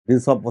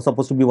This is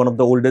supposed to be one of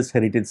the oldest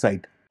heritage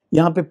site.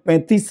 यहाँ पे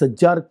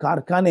 35,000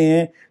 कारखाने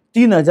हैं,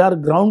 3,000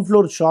 ग्राउंड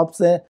फ्लोर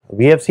शॉप्स है.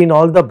 We have seen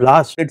all the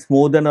blasts. It's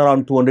more than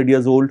around 200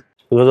 years old.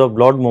 Because of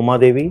Lord Moma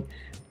Devi,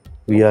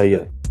 we are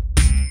here.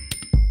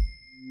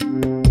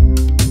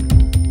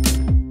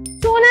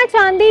 Sona,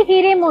 Chandi,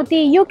 Heere,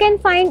 Moti, you can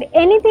find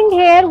anything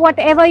here,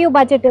 whatever your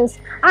budget is.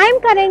 I am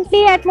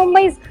currently at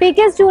Mumbai's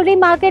biggest jewellery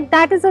market,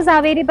 that is the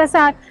Zaveri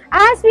Bazaar,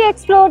 as we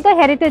explore the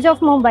heritage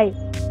of Mumbai.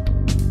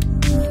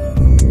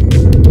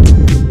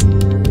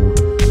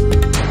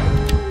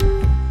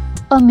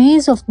 A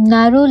maze of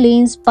narrow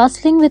lanes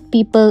bustling with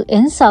people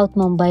in South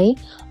Mumbai,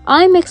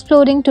 I am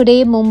exploring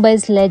today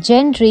Mumbai's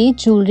legendary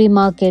jewellery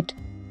market,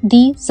 the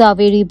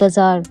Zaveri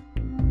Bazaar.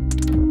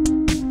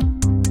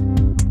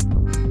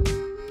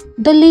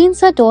 The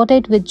lanes are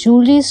dotted with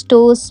jewellery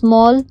stores,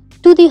 small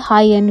to the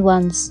high-end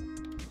ones.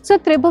 So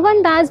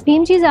Tribhuvan Das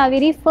Bhimji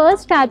Zaveri first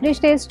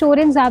established a store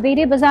in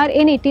Zaveri Bazaar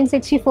in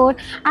 1864,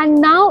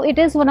 and now it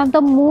is one of the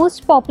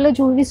most popular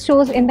jewellery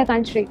stores in the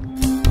country.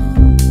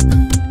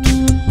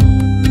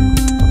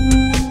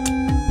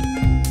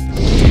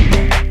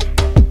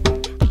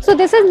 So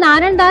this is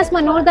Anand Das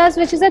Manor Das,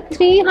 which is a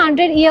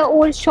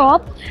 300-year-old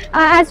shop.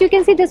 As you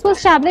can see, this was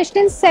established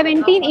in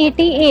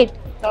 1788.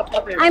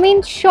 I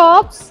mean,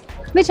 shops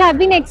which have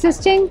been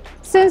existing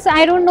since,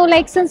 I don't know,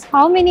 like since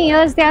how many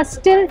years, they are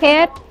still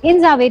here in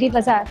Zaveri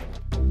Bazaar.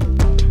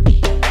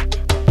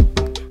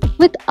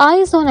 With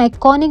eyes on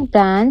iconic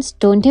brands,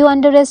 don't you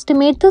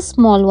underestimate the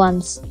small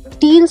ones.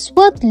 Deals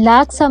worth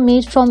lakhs are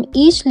made from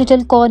each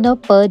little corner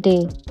per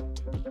day.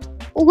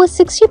 Over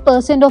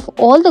 60% of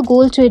all the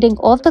gold trading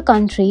of the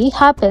country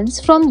happens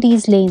from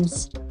these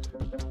lanes.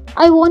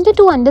 I wanted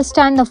to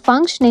understand the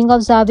functioning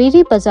of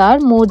Zaveri Bazaar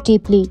more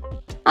deeply,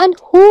 and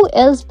who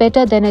else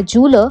better than a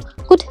jeweler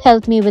could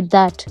help me with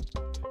that.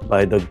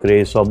 By the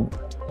grace of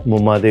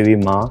Mumma Devi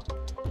Ma,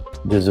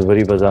 this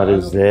Zaveri Bazaar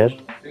is there,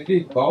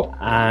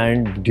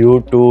 and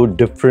due to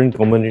different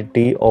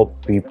community of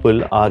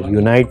people are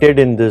united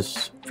in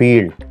this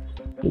field,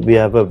 we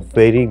have a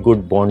very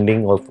good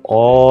bonding of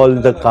all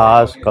the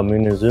caste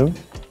communism,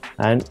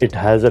 and it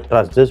has a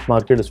trust. This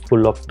market is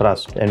full of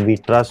trust, and we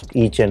trust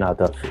each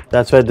another.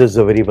 That's why this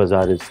Zaveri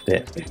Bazaar is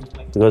there,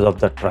 because of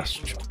the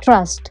trust.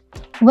 Trust.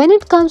 When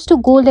it comes to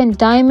gold and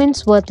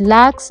diamonds worth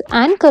lakhs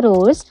and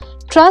crores,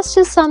 trust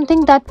is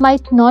something that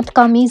might not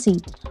come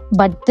easy.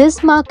 But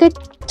this market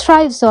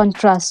thrives on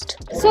trust.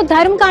 So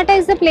Dharamkata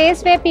is the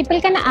place where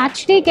people can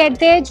actually get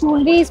their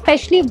jewelry,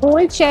 especially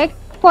gold, checked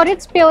for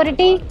its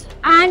purity,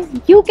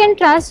 and you can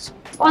trust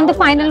on the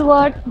final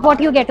word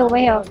what you get over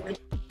here.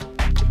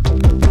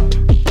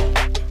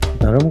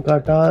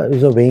 Dharamkata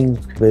is a weighing,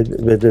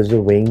 where there's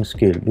a weighing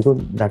scale, because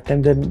that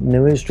time there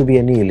never used to be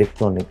any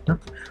electronic. Na?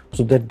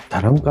 So that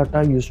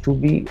Dharamkata used to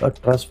be a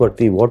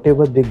trustworthy,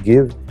 whatever they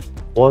give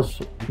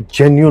was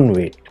genuine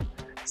weight.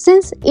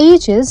 Since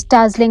ages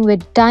dazzling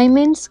with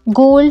diamonds,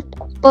 gold,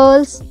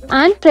 pearls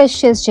and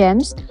precious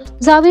gems,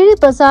 Zaveri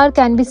Bazaar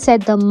can be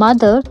said the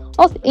mother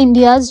of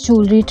India's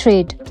jewellery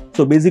trade.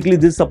 So basically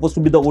this is supposed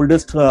to be the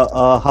oldest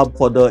hub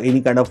for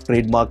any kind of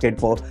trade market,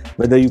 for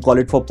whether you call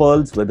it for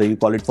pearls, whether you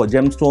call it for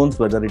gemstones,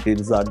 whether it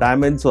is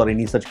diamonds or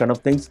any such kind of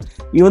things.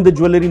 Even the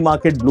jewellery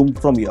market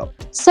bloomed from here.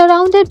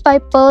 Surrounded by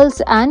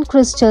pearls and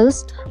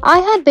crystals, I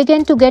had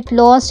begun to get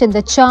lost in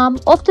the charm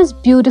of this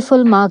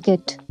beautiful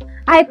market.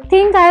 I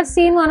think I have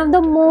seen one of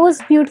the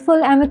most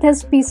beautiful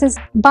amethyst pieces.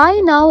 By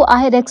now, I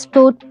had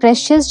explored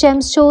precious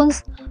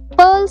gemstones,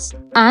 pearls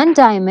and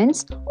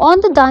diamonds on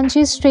the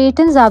Danji street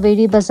in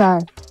Zaveri Bazaar.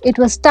 It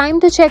was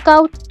time to check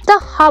out the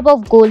hub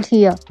of gold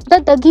here, the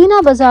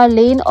Dagina Bazaar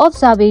lane of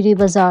Zaveri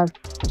Bazaar.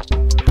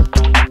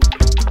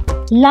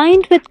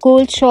 Lined with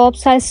gold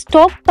shops, I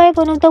stopped by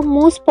one of the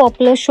most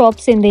popular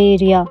shops in the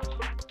area.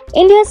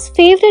 India's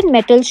favorite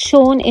metal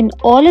shown in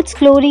all its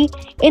glory,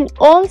 in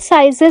all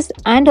sizes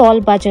and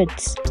all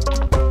budgets.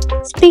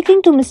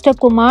 Speaking to Mr.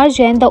 Kumar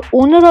Jain, the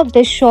owner of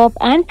this shop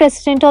and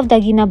president of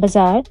Dagina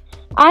Bazaar,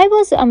 I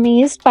was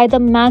amazed by the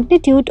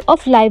magnitude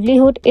of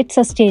livelihood it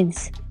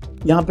sustains.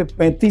 यहाँ पे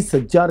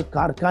 35,000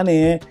 कारखाने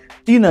हैं,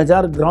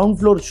 3,000 ground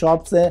floor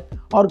shops है,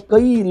 और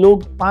कई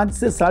लोग 5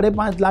 से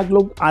 5.5 लाख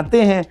लोग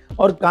आते हैं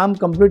और काम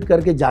कंप्लीट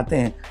करके जाते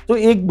हैं. तो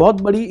एक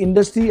बहुत बड़ी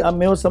इंडस्ट्री, अब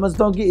मैं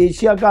समझता हूँ कि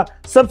एशिया का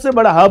सबसे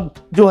बड़ा हब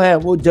जो है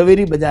वो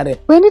जवेरी बाजार है.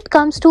 When it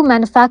comes to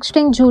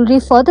manufacturing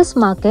jewelry for this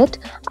market,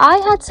 I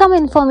had some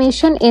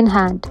information in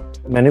hand.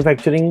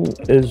 Manufacturing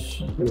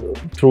is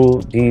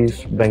through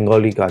these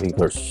Bengali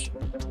karigars.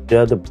 They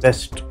are the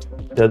best.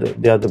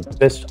 They are the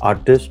best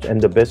artists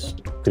and the best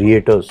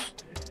creators.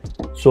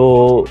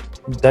 So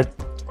that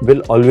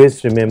will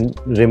always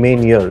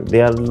remain here.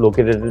 They are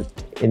located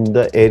in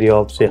the area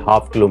of say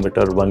half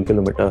kilometer, 1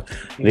 kilometer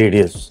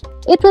radius.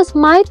 It was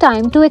my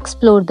time to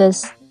explore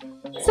this.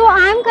 So I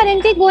am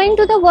currently going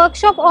to the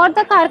workshop or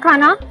the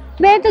karkhana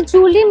where the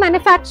jewelry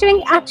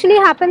manufacturing actually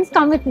happens.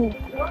 Come with me.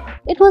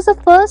 It was the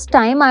first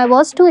time I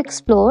was to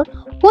explore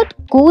what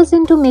goes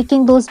into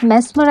making those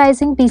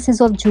mesmerizing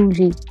pieces of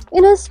jewelry.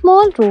 In a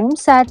small room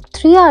sat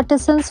 3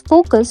 artisans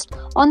focused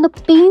on the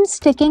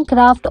painstaking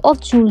craft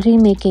of jewelry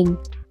making.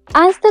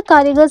 As the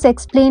karigars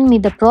explained me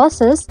the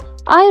process,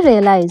 I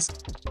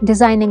realized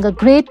designing a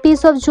great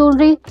piece of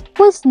jewelry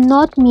was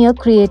not mere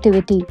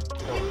creativity.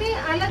 इनमें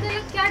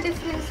अलग-अलग क्या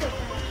difference होता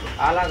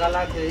है?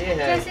 अलग-अलग ये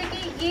है, जैसे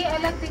कि ये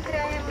अलग दिख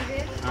रहा है मुझे।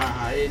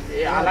 हाँ,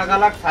 ये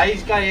अलग-अलग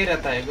साइज का ये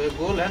रहता है,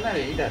 गोल है ना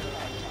इधर,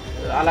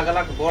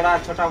 अलग-अलग बड़ा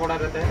छोटा बड़ा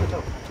रहता है तो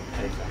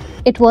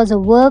ऐसा। It was a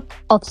work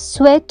of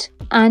sweat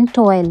and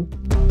toil.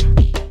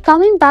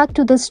 Coming back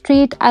to the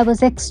street, I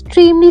was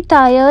extremely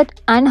tired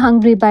and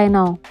hungry by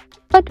now.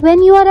 But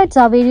when you are at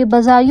Zaveri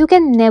Bazaar, you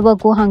can never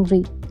go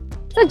hungry.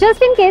 So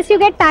just in case you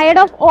get tired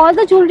of all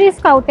the jewelry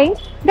scouting,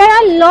 there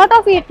are a lot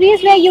of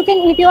eateries where you can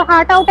eat your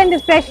heart out and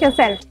refresh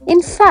yourself.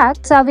 In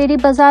fact, Zaveri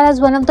Bazaar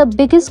has one of the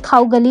biggest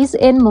cow gullies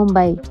in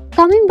Mumbai.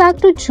 Coming back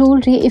to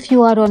jewelry, if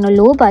you are on a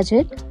low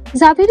budget,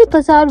 Zaveri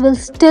Bazaar will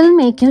still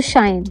make you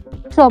shine.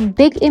 From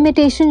big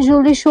imitation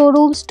jewelry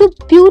showrooms to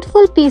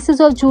beautiful pieces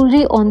of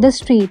jewelry on the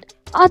street,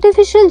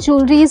 artificial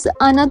jewelry is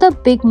another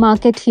big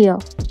market here.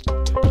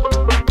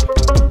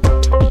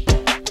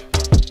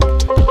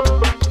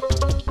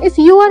 If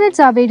you are at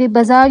Zaveri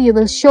Bazaar, you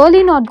will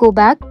surely not go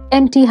back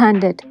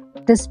empty-handed.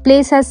 This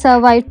place has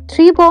survived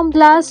 3 bomb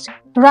blasts,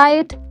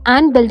 riot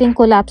and building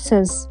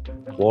collapses.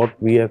 What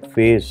we have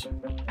faced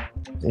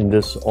in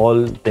this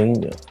all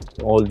thing,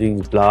 all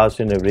these blasts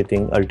and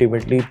everything,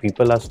 ultimately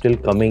people are still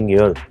coming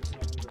here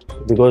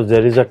because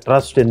there is a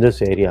trust in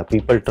this area.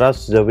 People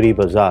trust Zaveri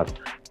Bazaar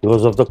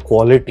because of the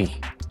quality.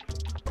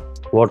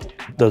 What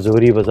the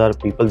Zaveri Bazaar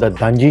people, the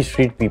Danji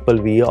street people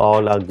we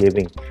all are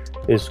giving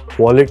is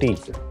quality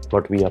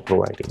what we are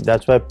providing.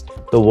 That's why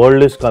the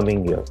world is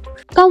coming here.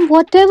 Come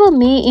whatever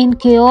may in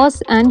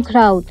chaos and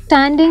crowd,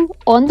 standing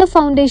on the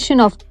foundation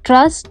of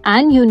trust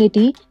and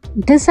unity,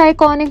 this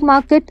iconic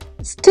market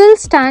still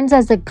stands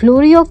as the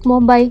glory of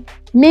Mumbai,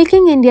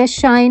 making India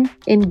shine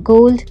in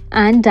gold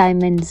and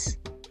diamonds.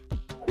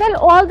 Well,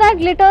 all that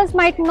glitters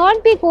might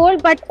not be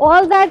gold, but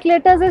all that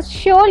glitters is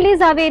surely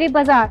Zaveri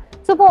Bazaar.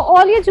 So for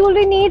all your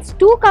jewelry needs,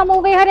 do come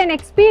over here and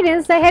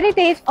experience the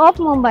heritage of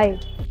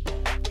Mumbai.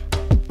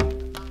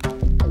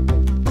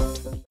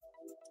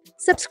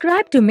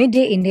 Subscribe to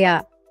Midday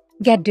India.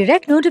 Get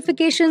direct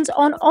notifications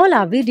on all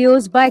our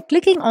videos by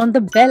clicking on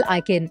the bell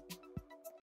icon.